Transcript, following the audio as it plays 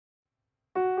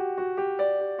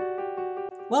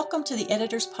Welcome to the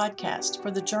Editor's Podcast for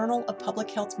the Journal of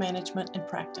Public Health Management and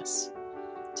Practice.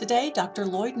 Today, Dr.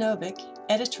 Lloyd Novick,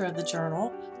 editor of the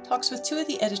journal, talks with two of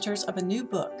the editors of a new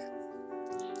book,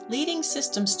 Leading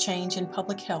Systems Change in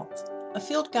Public Health, a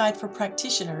field guide for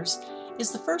practitioners,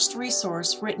 is the first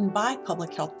resource written by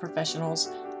public health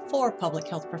professionals for public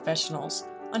health professionals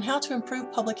on how to improve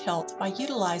public health by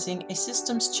utilizing a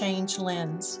systems change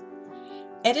lens.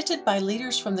 Edited by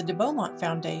leaders from the de Beaumont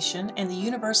Foundation and the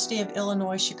University of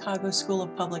Illinois Chicago School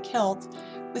of Public Health,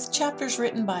 with chapters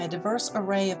written by a diverse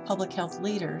array of public health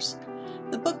leaders,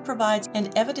 the book provides an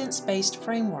evidence-based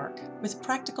framework with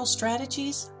practical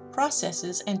strategies,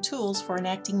 processes, and tools for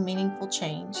enacting meaningful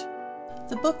change.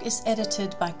 The book is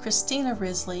edited by Christina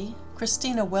Risley,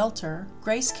 Christina Welter,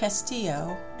 Grace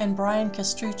Castillo, and Brian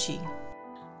Castrucci.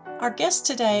 Our guests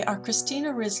today are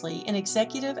Christina Risley, an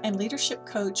executive and leadership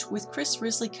coach with Chris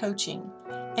Risley Coaching,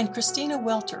 and Christina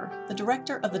Welter, the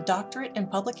director of the Doctorate in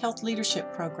Public Health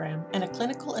Leadership Program and a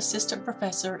clinical assistant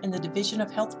professor in the Division of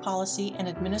Health Policy and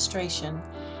Administration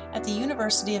at the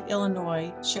University of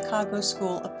Illinois Chicago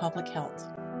School of Public Health.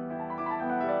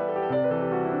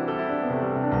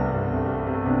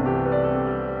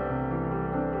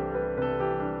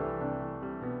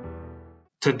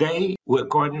 Today, we're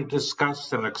going to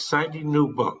discuss an exciting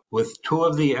new book with two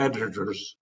of the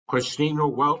editors, Christina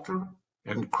Welter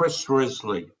and Chris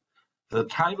Risley. The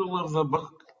title of the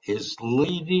book is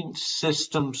Leading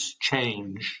Systems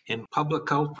Change in Public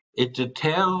Health. It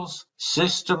details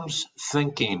systems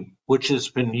thinking, which has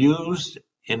been used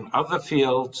in other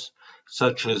fields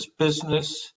such as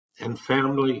business and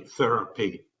family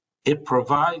therapy. It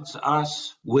provides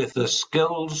us with the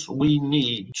skills we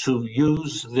need to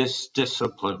use this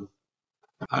discipline.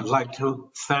 I'd like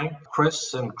to thank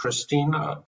Chris and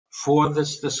Christina for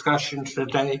this discussion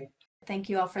today. Thank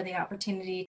you all for the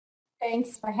opportunity.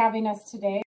 Thanks for having us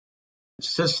today.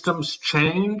 Systems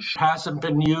change hasn't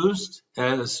been used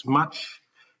as much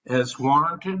as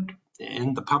warranted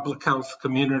in the public health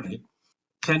community.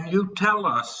 Can you tell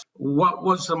us what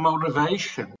was the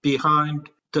motivation behind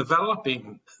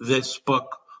developing this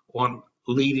book on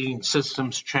leading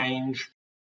systems change?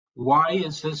 Why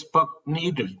is this book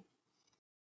needed?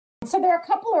 So there are a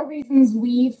couple of reasons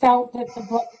we felt that the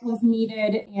book was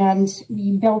needed, and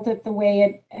we built it the way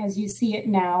it, as you see it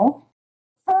now.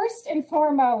 First and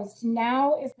foremost,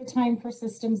 now is the time for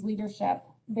systems leadership.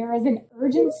 There is an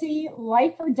urgency,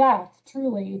 life or death,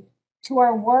 truly, to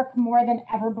our work more than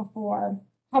ever before.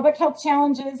 Public health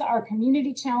challenges, our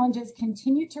community challenges,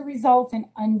 continue to result in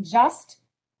unjust,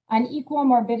 unequal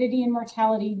morbidity and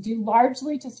mortality due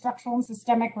largely to structural and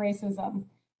systemic racism.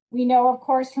 We know, of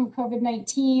course, from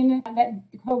COVID-19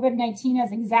 that COVID-19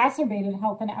 has exacerbated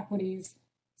health inequities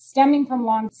stemming from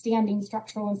long-standing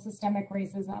structural and systemic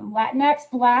racism. Latinx,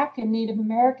 Black, and Native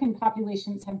American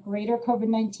populations have greater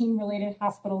COVID-19 related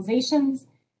hospitalizations,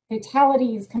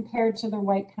 fatalities compared to their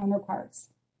white counterparts.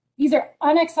 These are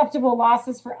unacceptable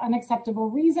losses for unacceptable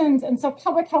reasons. And so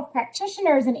public health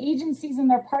practitioners and agencies and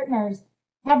their partners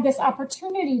have this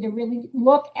opportunity to really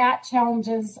look at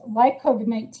challenges like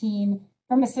COVID-19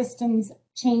 from a systems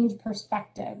change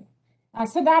perspective.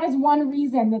 So that is one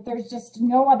reason that there's just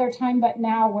no other time but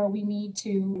now where we need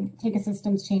to take a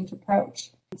systems change approach.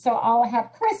 So I'll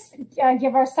have Chris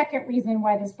give our second reason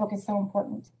why this book is so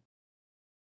important.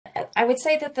 I would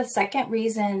say that the second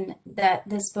reason that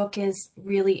this book is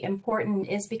really important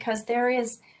is because there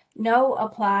is no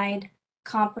applied,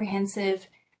 comprehensive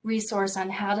resource on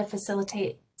how to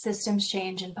facilitate systems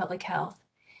change in public health.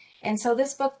 And so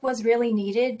this book was really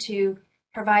needed to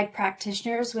provide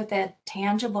practitioners with a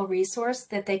tangible resource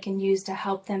that they can use to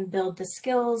help them build the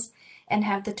skills and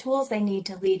have the tools they need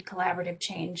to lead collaborative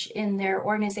change in their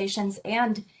organizations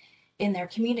and in their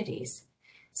communities.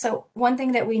 So one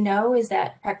thing that we know is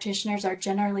that practitioners are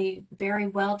generally very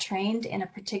well trained in a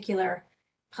particular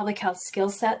public health skill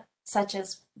set, such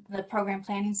as the program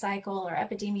planning cycle or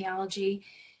epidemiology,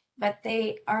 but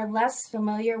they are less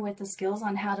familiar with the skills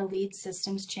on how to lead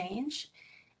systems change.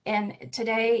 And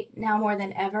today, now more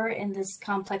than ever, in this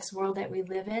complex world that we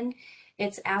live in,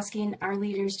 it's asking our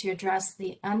leaders to address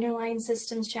the underlying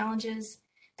systems challenges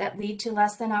that lead to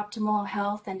less than optimal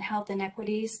health and health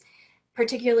inequities,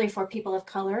 particularly for people of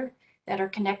color that are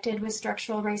connected with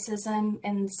structural racism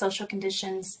and social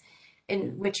conditions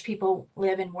in which people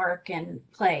live and work and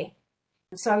play.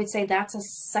 So I would say that's a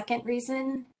second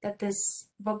reason that this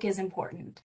book is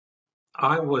important.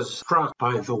 I was struck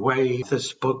by the way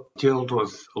this book dealt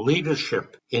with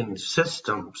leadership in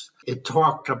systems. It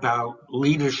talked about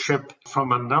leadership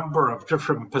from a number of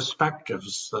different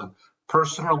perspectives, the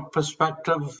personal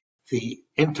perspective, the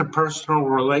interpersonal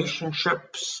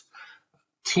relationships,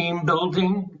 team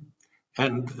building,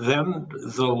 and then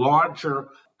the larger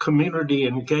community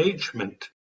engagement.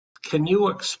 Can you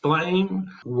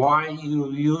explain why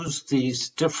you use these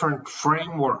different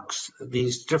frameworks,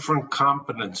 these different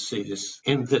competencies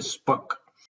in this book?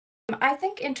 I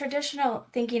think in traditional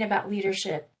thinking about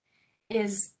leadership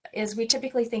is we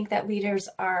typically think that leaders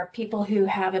are people who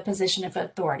have a position of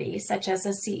authority, such as a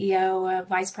CEO, a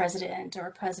vice president, or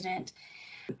a president.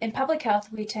 In public health,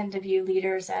 we tend to view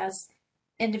leaders as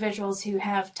individuals who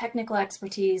have technical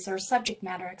expertise or subject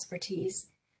matter expertise.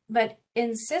 But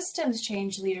in systems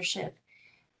change leadership,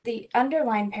 the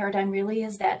underlying paradigm really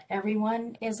is that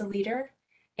everyone is a leader,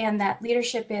 and that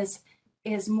leadership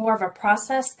is more of a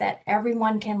process that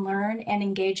everyone can learn and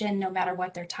engage in no matter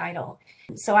what their title.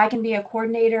 So I can be a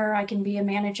coordinator, I can be a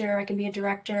manager, I can be a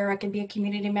director, I can be a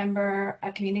community member,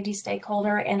 a community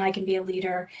stakeholder, and I can be a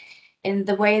leader. And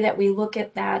the way that we look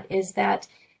at that is that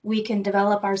we can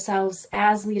develop ourselves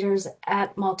as leaders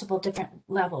at multiple different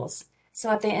levels. So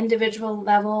at the individual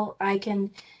level, I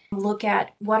can look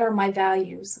at what are my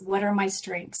values, what are my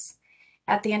strengths.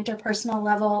 At the interpersonal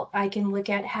level, I can look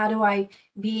at how do I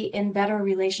be in better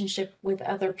relationship with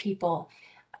other people.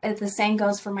 The same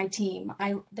goes for my team.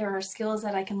 There are skills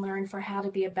that I can learn for how to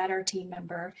be a better team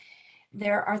member.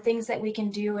 There are things that we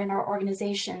can do in our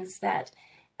organizations that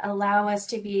allow us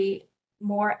to be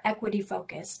more equity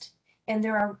focused. And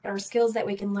there are skills that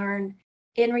we can learn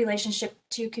in relationship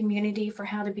to community for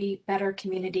how to be better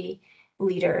community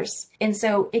leaders. And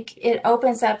so it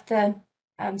opens up the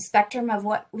spectrum of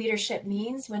what leadership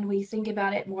means when we think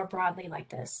about it more broadly like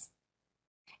this.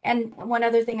 And one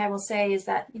other thing I will say is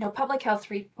that, Public Health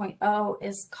 3.0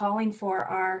 is calling for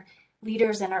our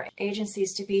leaders and our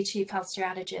agencies to be chief health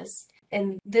strategists.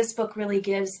 And this book really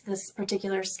gives this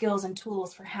particular skills and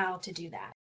tools for how to do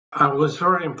that. I was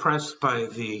very impressed by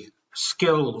the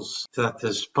skills that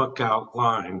this book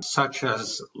outlines, such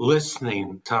as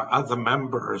listening to other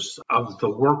members of the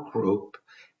work group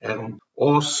and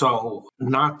also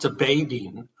not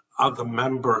debating other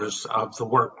members of the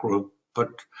work group, but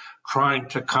trying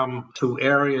to come to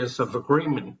areas of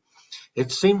agreement.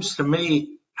 It seems to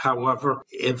me, however,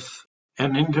 if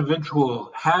an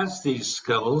individual has these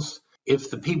skills, if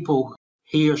the people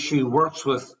he or she works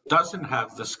with doesn't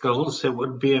have the skills, it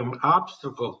would be an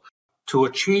obstacle to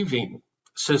achieving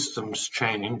systems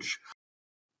change.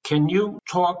 Can you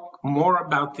talk more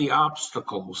about the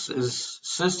obstacles? Is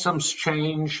systems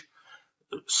change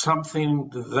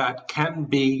something that can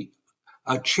be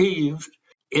achieved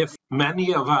if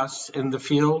many of us in the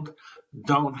field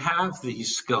don't have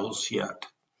these skills yet?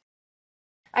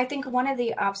 I think one of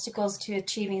the obstacles to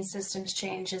achieving systems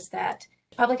change is that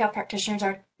public health practitioners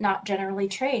are not generally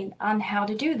trained on how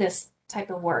to do this type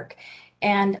of work.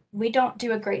 And we don't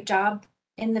do a great job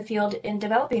in the field in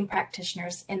developing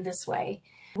practitioners in this way.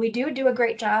 We do a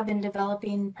great job in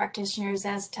developing practitioners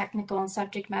as technical and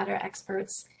subject matter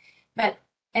experts,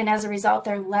 and as a result,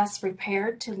 they're less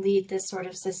prepared to lead this sort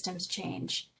of systems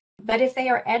change. But if they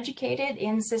are educated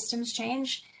in systems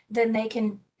change, then they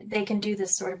can do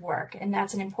this sort of work. And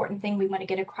that's an important thing we want to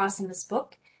get across in this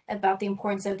book about the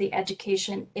importance of the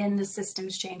education in the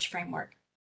systems change framework.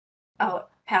 I'll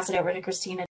pass it over to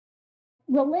Christina.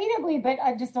 Relatedly, but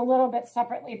just a little bit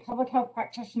separately, public health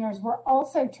practitioners were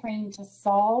also trained to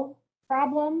solve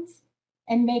problems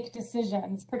and make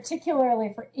decisions,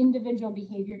 particularly for individual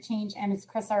behavior change and, as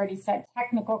Chris already said,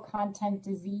 technical content,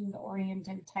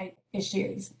 disease-oriented type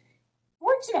issues.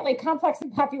 Fortunately, complex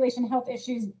population health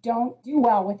issues don't do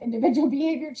well with individual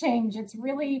behavior change. It's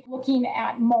really looking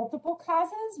at multiple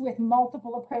causes with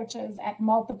multiple approaches at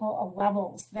multiple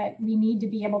levels that we need to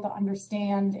be able to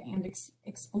understand and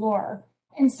explore.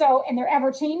 And they're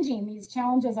ever changing. These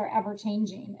challenges are ever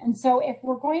changing. And so if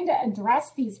we're going to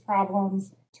address these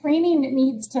problems, training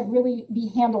needs to really be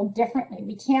handled differently.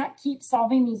 We can't keep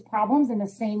solving these problems in the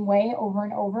same way over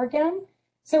and over again.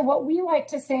 So what we like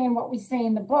to say and what we say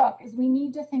in the book is we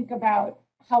need to think about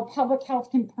how public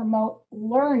health can promote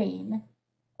learning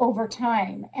over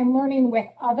time and learning with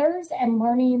others and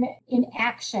learning in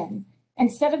action.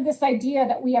 Instead of this idea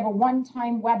that we have a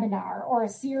one-time webinar or a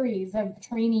series of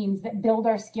trainings that build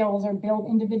our skills or build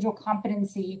individual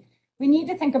competency, we need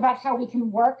to think about how we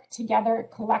can work together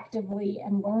collectively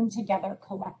and learn together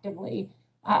collectively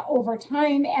over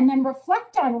time, and then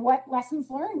reflect on what lessons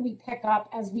learned we pick up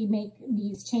as we make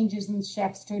these changes and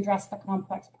shifts to address the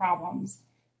complex problems.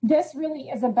 This really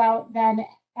is about then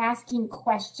asking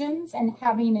questions and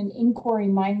having an inquiry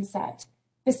mindset,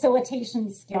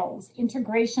 facilitation skills,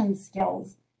 integration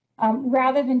skills,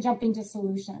 rather than jumping to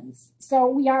solutions. So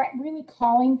we are really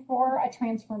calling for a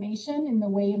transformation in the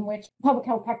way in which public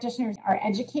health practitioners are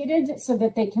educated so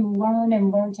that they can learn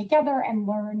and learn together and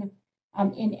learn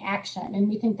in action. And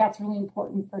we think that's really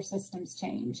important for systems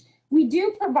change. We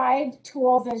do provide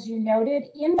tools, as you noted,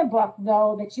 in the book,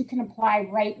 though, that you can apply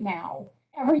right now.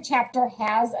 Every chapter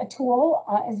has a tool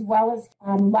as well as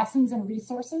lessons and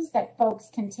resources that folks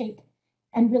can take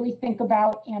and really think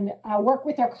about and work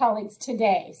with their colleagues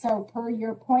today. So per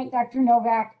your point, Dr.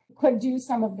 Novak, could do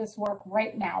some of this work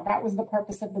right now. That was the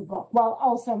purpose of the book, while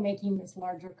also making this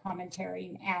larger commentary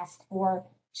and ask for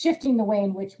shifting the way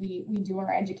in which we do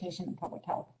our education in public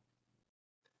health.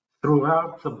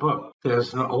 Throughout the book,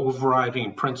 there's an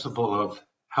overriding principle of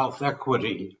health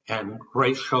equity and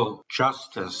racial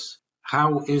justice.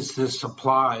 How is this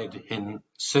applied in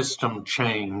system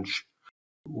change?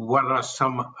 What are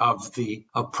some of the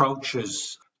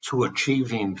approaches to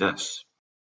achieving this?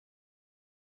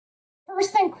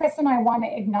 First thing Chris and I want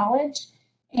to acknowledge,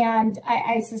 and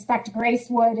I suspect Grace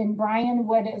would and Brian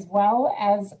would as well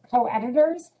as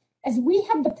co-editors, is we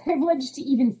have the privilege to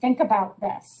even think about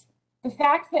this. The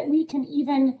fact that we can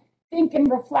even think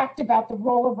and reflect about the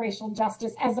role of racial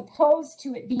justice as opposed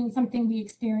to it being something we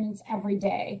experience every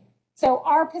day. So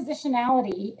our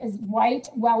positionality is white,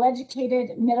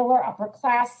 well-educated, middle or upper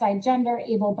class, cisgender,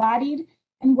 able-bodied,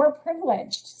 and we're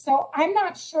privileged. So I'm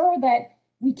not sure that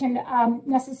we can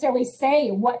necessarily say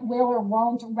what will or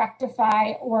won't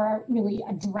rectify or really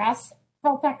address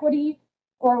health equity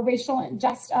or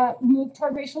move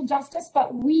toward racial justice,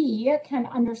 but we can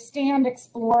understand,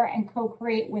 explore, and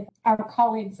co-create with our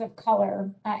colleagues of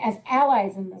color as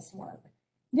allies in this work.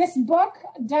 This book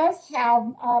does have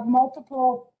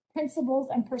multiple principles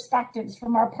and perspectives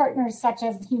from our partners, such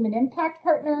as Human Impact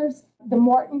Partners, the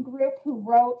Morton Group, who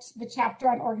wrote the chapter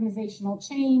on organizational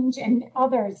change, and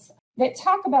others that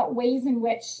talk about ways in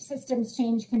which systems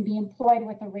change can be employed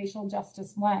with a racial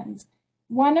justice lens.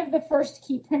 One of the first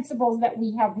key principles that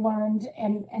we have learned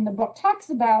and the book talks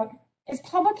about is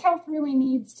public health really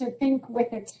needs to think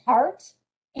with its heart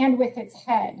and with its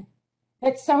head.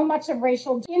 That so much of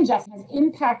racial injustice has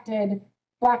impacted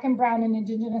Black and Brown and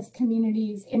Indigenous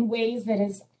communities in ways that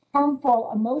is harmful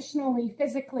emotionally,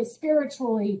 physically,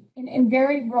 spiritually, in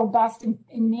very robust and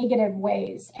in negative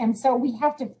ways. And so we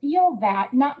have to feel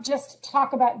that, not just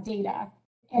talk about data,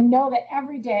 and know that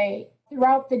every day,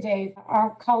 throughout the day,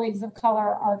 our colleagues of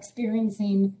color are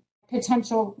experiencing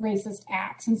potential racist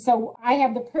acts. And so I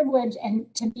have the privilege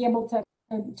and to be able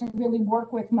to really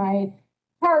work with my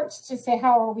heart to say,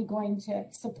 how are we going to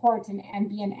support and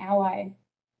be an ally?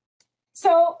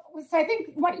 So I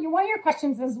think one of your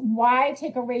questions is why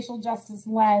take a racial justice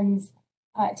lens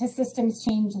to systems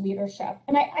change leadership?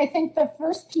 And I think the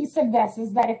first piece of this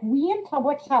is that if we in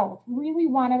public health really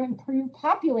want to improve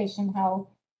population health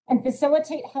and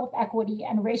facilitate health equity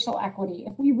and racial equity,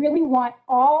 if we really want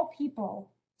all people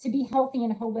to be healthy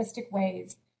in holistic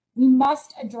ways, we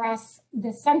must address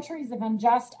the centuries of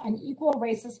unjust, unequal,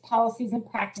 racist policies and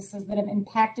practices that have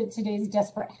impacted today's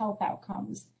disparate health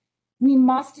outcomes. We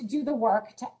must do the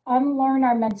work to unlearn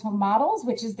our mental models,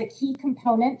 which is the key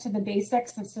component to the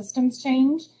basics of systems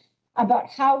change, about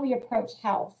how we approach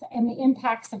health and the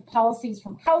impacts of policies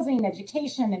from housing,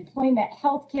 education, employment,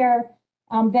 healthcare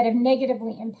that have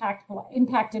negatively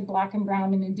impacted Black and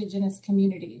Brown and Indigenous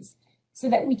communities, so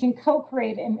that we can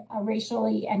co-create a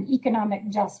racially and economic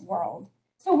just world.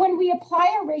 So when we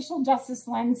apply a racial justice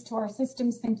lens to our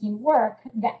systems thinking work,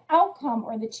 the outcome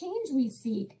or the change we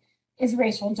seek is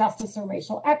racial justice or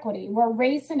racial equity, where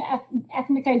race and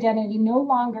ethnic identity no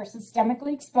longer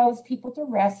systemically expose people to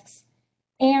risks,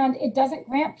 and it doesn't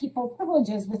grant people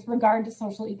privileges with regard to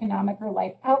social, economic, or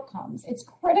life outcomes. It's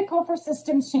critical for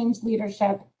systems change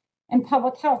leadership and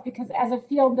public health because as a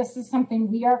field, this is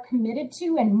something we are committed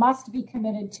to and must be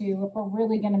committed to if we're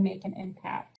really going to make an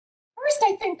impact. First,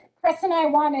 I think Chris and I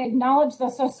want to acknowledge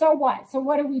this. So what? So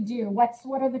what do we do?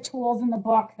 What are the tools in the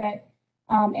book that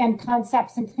and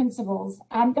concepts and principles?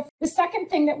 The second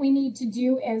thing that we need to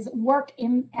do is work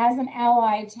as an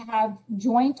ally to have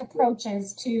joint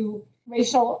approaches to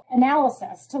racial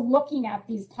analysis, to looking at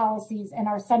these policies and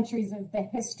our centuries of the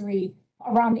history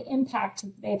around the impact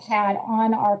they've had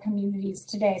on our communities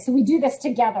today. So we do this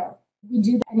together. We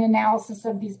do an analysis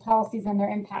of these policies and their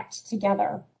impact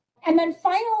together. And then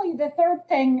finally, the third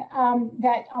thing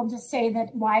that I'll just say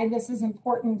that why this is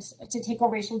important to take a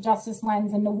racial justice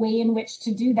lens and the way in which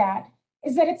to do that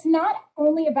is that it's not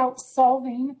only about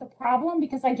solving the problem,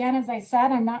 because again, as I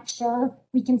said, I'm not sure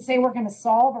we can say we're going to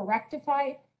solve or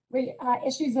rectify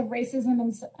issues of racism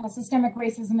and systemic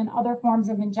racism and other forms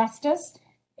of injustice.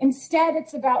 Instead,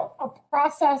 it's about a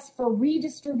process for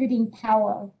redistributing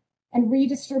power and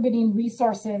redistributing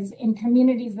resources in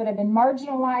communities that have been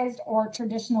marginalized or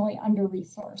traditionally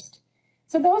under-resourced.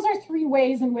 So those are three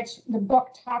ways in which the book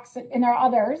talks, and there are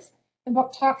others. The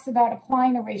book talks about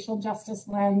applying a racial justice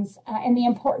lens and the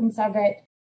importance of it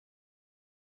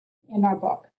in our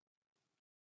book.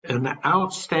 An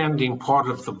outstanding part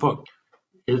of the book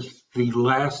is the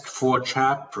last 4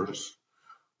 chapters,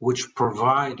 which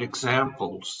provide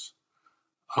examples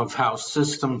of how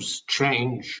systems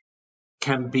change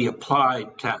can be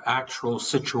applied to actual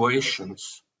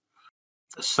situations,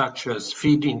 such as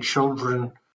feeding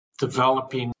children,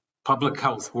 developing public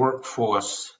health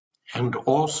workforce, and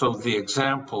also the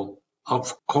example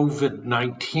of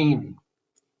COVID-19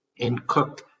 in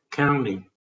Cook County.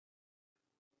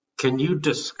 Can you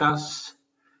discuss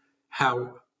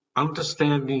how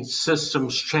understanding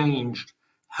systems change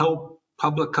help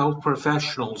public health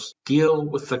professionals deal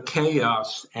with the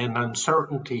chaos and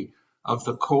uncertainty of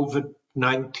the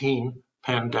COVID-19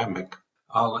 pandemic?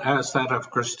 I'll ask that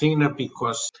of Christina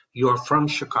because you're from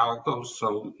Chicago,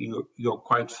 so you're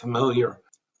quite familiar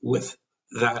with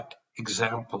that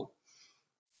example.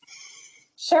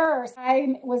 Sure.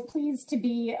 I was pleased to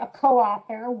be a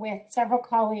co-author with several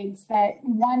colleagues that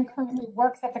one currently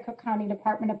works at the Cook County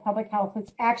Department of Public Health, which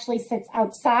actually sits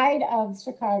outside of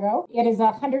Chicago. It is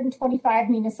 125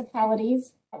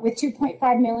 municipalities with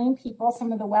 2.5 million people,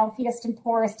 some of the wealthiest and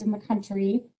poorest in the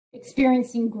country,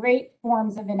 experiencing great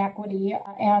forms of inequity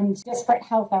and disparate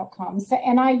health outcomes.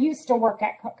 And I used to work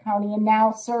at Cook County and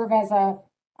now serve as a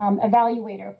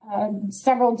evaluator,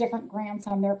 several different grants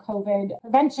on their COVID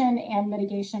prevention and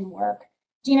mitigation work.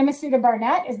 Gina Masuda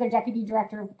Barnett is their Deputy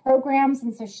Director of Programs,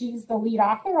 and so she's the lead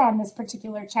author on this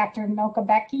particular chapter. Milka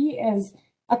Becky is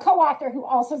a co-author who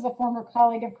also is a former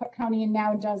colleague of Cook County and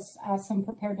now does some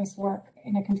preparedness work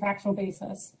in a contractual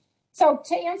basis. So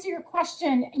to answer your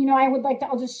question,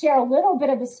 I'll just share a little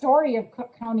bit of the story of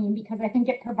Cook County because I think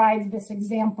it provides this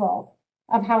example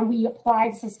of how we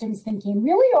applied systems thinking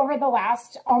really over the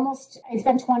last it's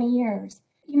been 20 years.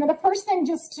 The first thing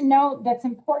just to note that's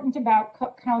important about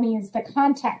Cook County is the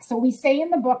context. So we say in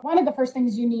the book, one of the first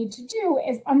things you need to do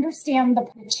is understand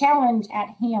the challenge at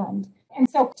hand. And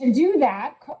so to do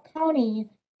that, Cook County,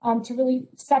 to really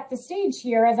set the stage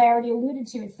here, as I already alluded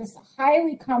to, it's this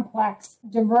highly complex,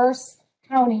 diverse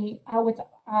county with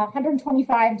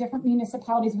 125 different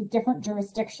municipalities with different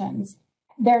jurisdictions.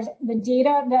 There's the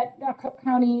data that Cook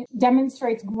County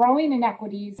demonstrates growing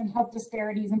inequities and health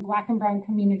disparities in Black and Brown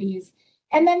communities.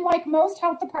 And then, like most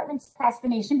health departments across the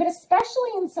nation, but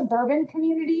especially in suburban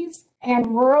communities and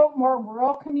more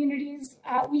rural communities,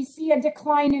 we see a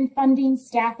decline in funding,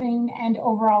 staffing, and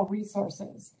overall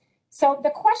resources. So the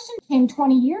question came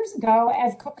 20 years ago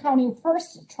as Cook County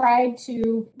first tried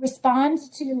to respond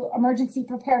to emergency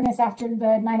preparedness after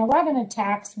the 9/11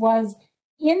 attacks was,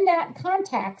 in that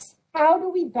context, how do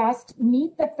we best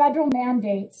meet the federal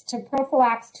mandates to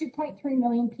prophylax 2.3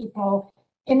 million people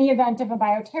in the event of a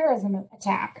bioterrorism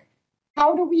attack?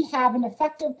 How do we have an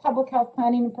effective public health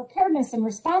planning and preparedness and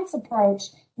response approach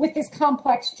with this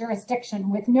complex jurisdiction,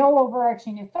 with no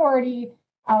overarching authority,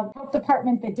 a health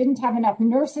department that didn't have enough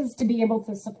nurses to be able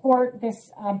to support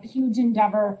this huge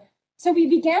endeavor? So we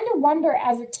began to wonder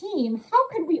as a team, how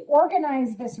could we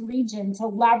organize this region to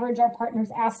leverage our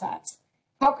partners' assets?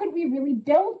 How could we really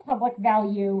build public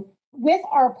value with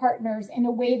our partners in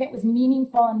a way that was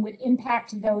meaningful and would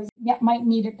impact those that might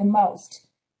need it the most?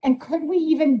 And could we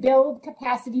even build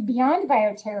capacity beyond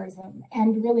bioterrorism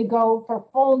and really go for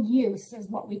full use, is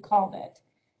what we called it.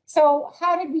 So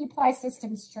how did we apply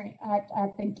systems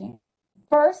thinking?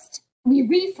 First, we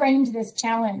reframed this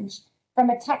challenge from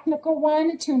a technical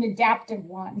one to an adaptive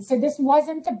one. So this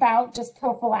wasn't about just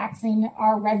prophylaxing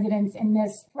our residents in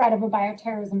this threat of a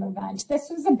bioterrorism event. This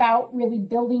was about really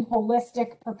building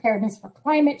holistic preparedness for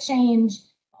climate change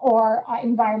or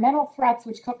environmental threats,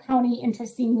 which Cook County,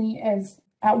 interestingly, is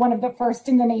one of the first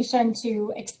in the nation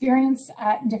to experience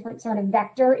different sort of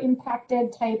vector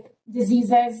impacted type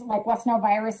diseases like West Nile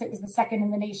virus. It was the second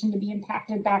in the nation to be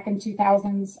impacted back in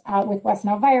 2000s with West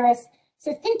Nile virus.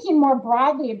 So thinking more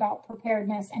broadly about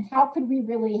preparedness and how could we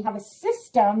really have a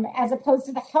system as opposed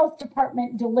to the health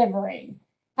department delivering?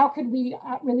 How could we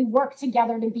really work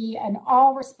together to be an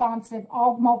all-responsive,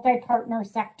 all multi-partner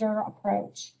sector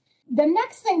approach? The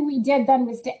next thing we did then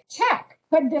was to check,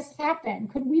 could this happen?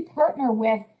 Could we partner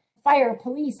with fire,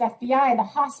 police, FBI, the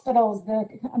hospitals, the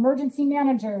emergency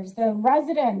managers, the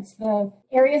residents, the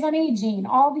areas on aging,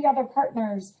 all the other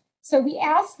partners? So we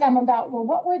asked them about, well,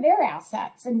 what were their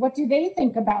assets and what do they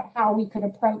think about how we could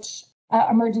approach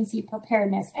emergency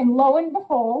preparedness? And lo and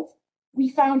behold, we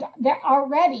found that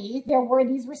already there were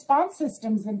these response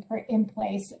systems in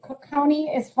place. Cook County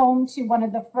is home to one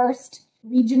of the first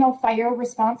regional fire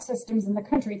response systems in the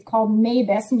country. It's called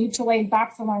MABUS, Mutual Aid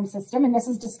Box Alarm System, and this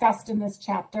is discussed in this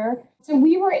chapter. So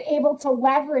we were able to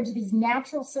leverage these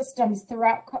natural systems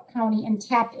throughout Cook County and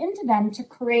tap into them to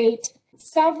create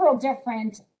several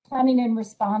different planning and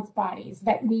response bodies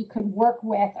that we could work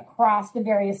with across the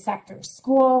various sectors: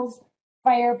 schools,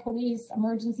 fire, police,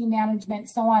 emergency management,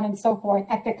 so on and so forth,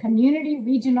 at the community,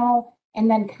 regional,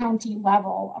 and then county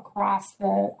level across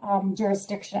the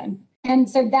jurisdiction. And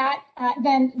so that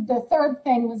then the third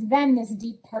thing was then this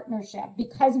deep partnership,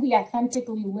 because we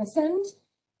authentically listened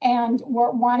and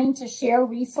were wanting to share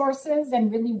resources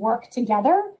and really work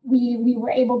together. We were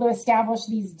able to establish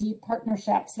these deep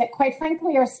partnerships that, quite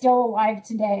frankly, are still alive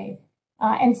today.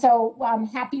 And so I'm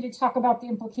happy to talk about the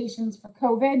implications for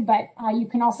COVID, but you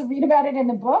can also read about it in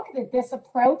the book, that this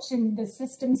approach and the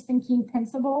systems thinking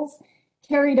principles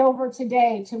carried over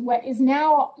today to what is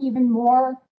now even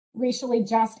more racially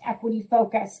just, equity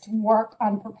focused work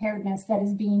on preparedness that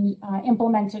is being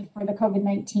implemented for the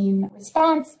COVID-19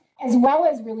 response, as well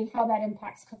as really how that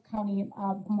impacts Cook County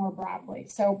more broadly.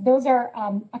 So those are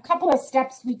a couple of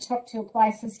steps we took to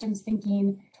apply systems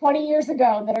thinking 20 years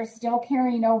ago that are still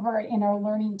carrying over in our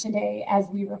learning today as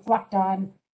we reflect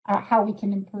on how we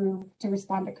can improve to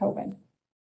respond to COVID.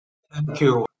 Thank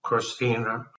you,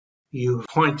 Christina. You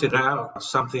pointed out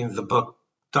something the book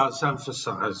does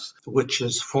emphasize, which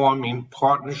is forming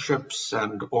partnerships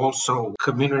and also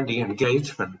community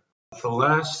engagement. The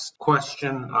last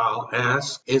question I'll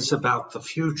ask is about the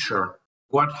future.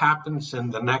 What happens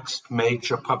in the next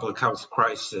major public health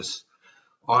crisis?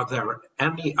 Are there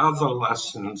any other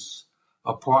lessons,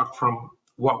 apart from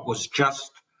what was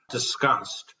just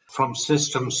discussed, from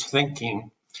systems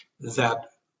thinking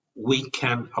that we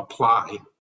can apply?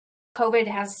 COVID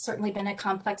has certainly been a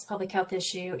complex public health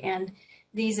issue, and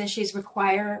these issues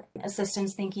require a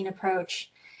systems thinking approach.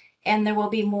 And there will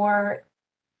be more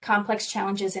complex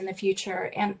challenges in the future.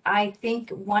 And I think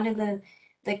one of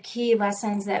the key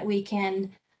lessons that we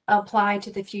can apply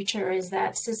to the future is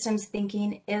that systems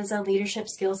thinking is a leadership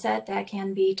skill set that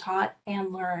can be taught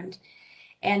and learned.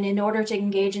 And in order to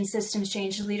engage in systems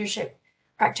change, leadership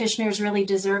practitioners really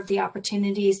deserve the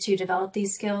opportunities to develop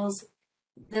these skills.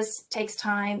 This takes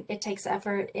time, it takes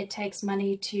effort, it takes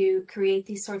money to create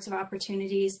these sorts of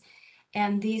opportunities.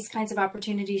 And these kinds of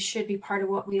opportunities should be part of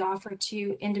what we offer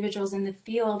to individuals in the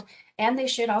field, and they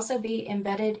should also be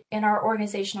embedded in our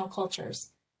organizational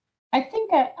cultures. I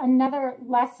think another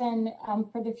lesson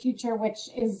for the future, which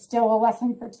is still a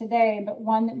lesson for today, but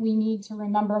one that we need to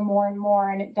remember more and more,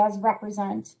 and it does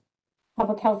represent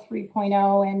Public Health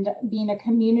 3.0 and being a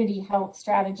community health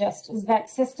strategist, is that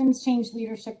systems change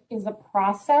leadership is a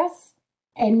process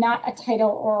and not a title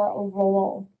or a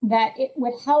role. That it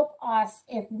would help us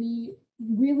if we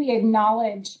really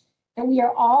acknowledge that we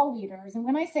are all leaders. And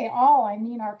when I say all, I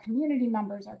mean our community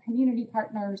members, our community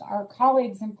partners, our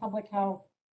colleagues in public health,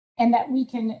 and that we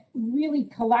can really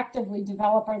collectively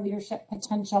develop our leadership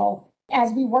potential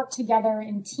as we work together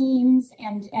in teams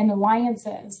and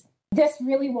alliances. This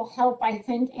really will help, I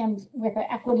think, and with an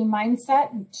equity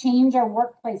mindset, change our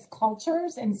workplace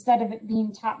cultures instead of it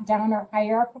being top-down or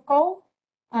hierarchical,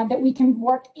 that we can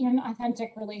work in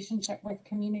authentic relationship with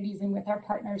communities and with our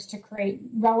partners to create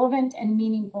relevant and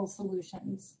meaningful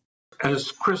solutions.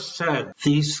 As Chris said,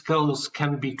 these skills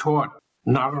can be taught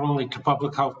not only to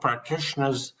public health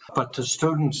practitioners, but to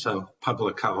students of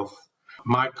public health.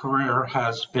 My career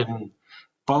has been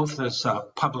both as a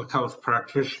public health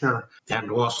practitioner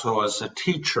and also as a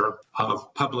teacher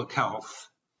of public health.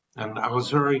 And I was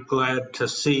very glad to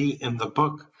see in the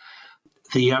book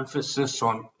the emphasis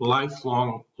on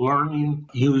lifelong learning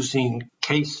using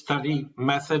case study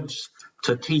methods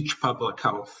to teach public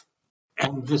health.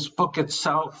 And this book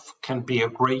itself can be a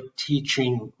great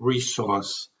teaching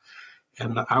resource.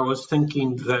 And I was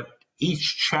thinking that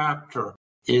each chapter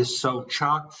is so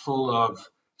chock full of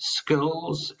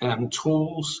skills and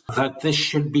tools that this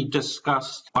should be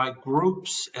discussed by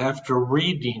groups after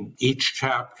reading each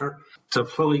chapter to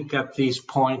fully get these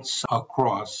points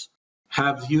across.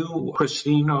 Have you,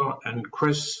 Christina and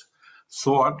Chris,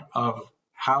 thought of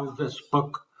how this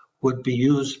book would be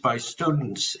used by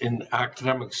students in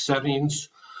academic settings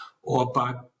or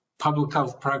by public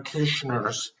health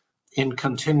practitioners in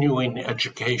continuing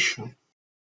education?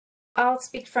 I'll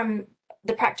speak from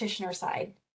the practitioner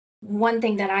side. One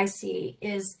thing that I see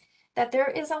is that there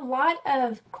is a lot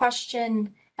of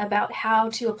question about how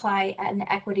to apply an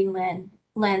equity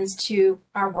lens to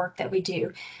our work that we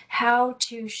do, how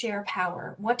to share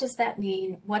power. What does that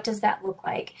mean? What does that look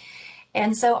like?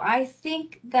 And so I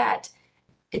think that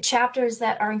chapters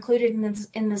that are included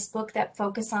in this book that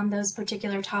focus on those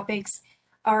particular topics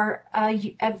are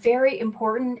a very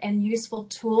important and useful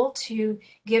tool to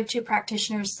give to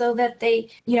practitioners so that they,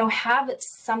 have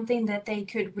something that they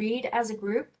could read as a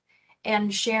group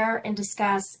and share and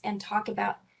discuss and talk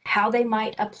about how they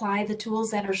might apply the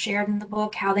tools that are shared in the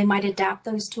book, how they might adapt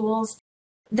those tools.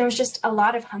 There's just a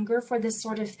lot of hunger for this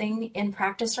sort of thing in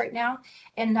practice right now,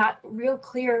 and not real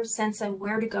clear sense of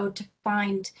where to go to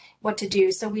find what to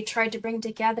do. So we tried to bring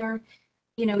together,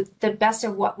 the best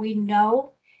of what we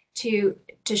know to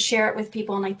share it with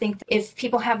people. And I think if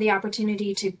people have the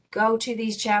opportunity to go to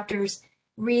these chapters,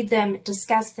 read them,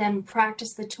 discuss them,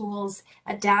 practice the tools,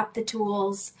 adapt the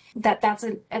tools, that's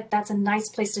a nice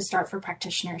place to start for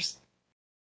practitioners.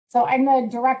 So I'm the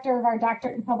director of our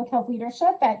Doctorate in Public Health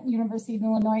Leadership at University of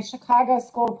Illinois Chicago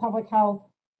School of Public Health.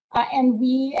 And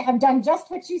we have done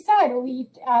just what you said. We,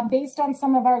 based on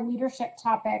some of our leadership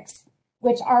topics,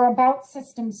 which are about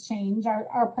systems change,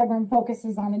 our program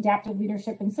focuses on adaptive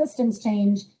leadership and systems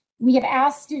change. We have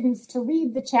asked students to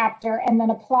read the chapter and then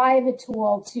apply the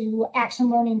tool to action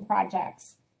learning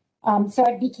projects. So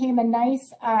it became a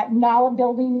nice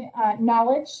building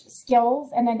knowledge, skills,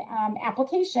 and then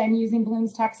application using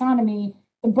Bloom's taxonomy.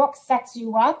 The book sets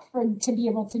you up to be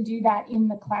able to do that in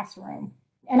the classroom.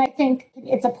 And I think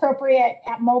it's appropriate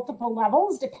at multiple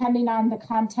levels, depending on the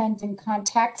content and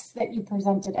context that you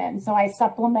present it in. So I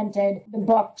supplemented the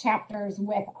book chapters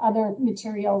with other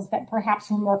materials that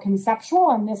perhaps were more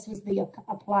conceptual, and this was the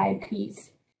applied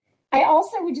piece. I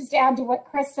also would just add to what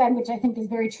Chris said, which I think is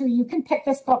very true. You can pick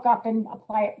this book up and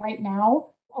apply it right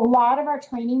now. A lot of our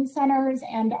training centers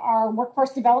and our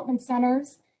workforce development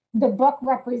centers, the book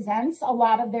represents a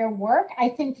lot of their work. I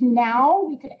think now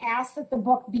we could ask that the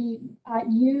book be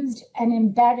used and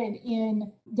embedded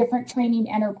in different training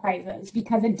enterprises,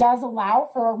 because it does allow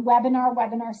for a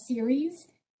webinar series,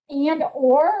 and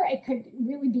or it could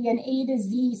really be an A to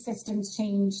Z systems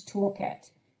change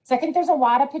toolkit. So I think there's a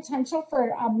lot of potential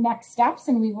for next steps,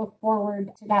 and we look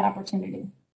forward to that opportunity.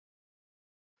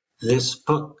 This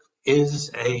book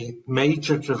is a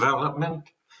major development,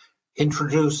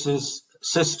 introduces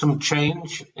system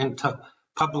change into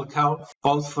public health,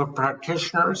 both for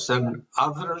practitioners and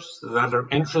others that are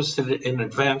interested in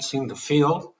advancing the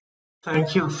field.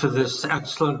 Thank you for this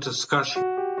excellent discussion.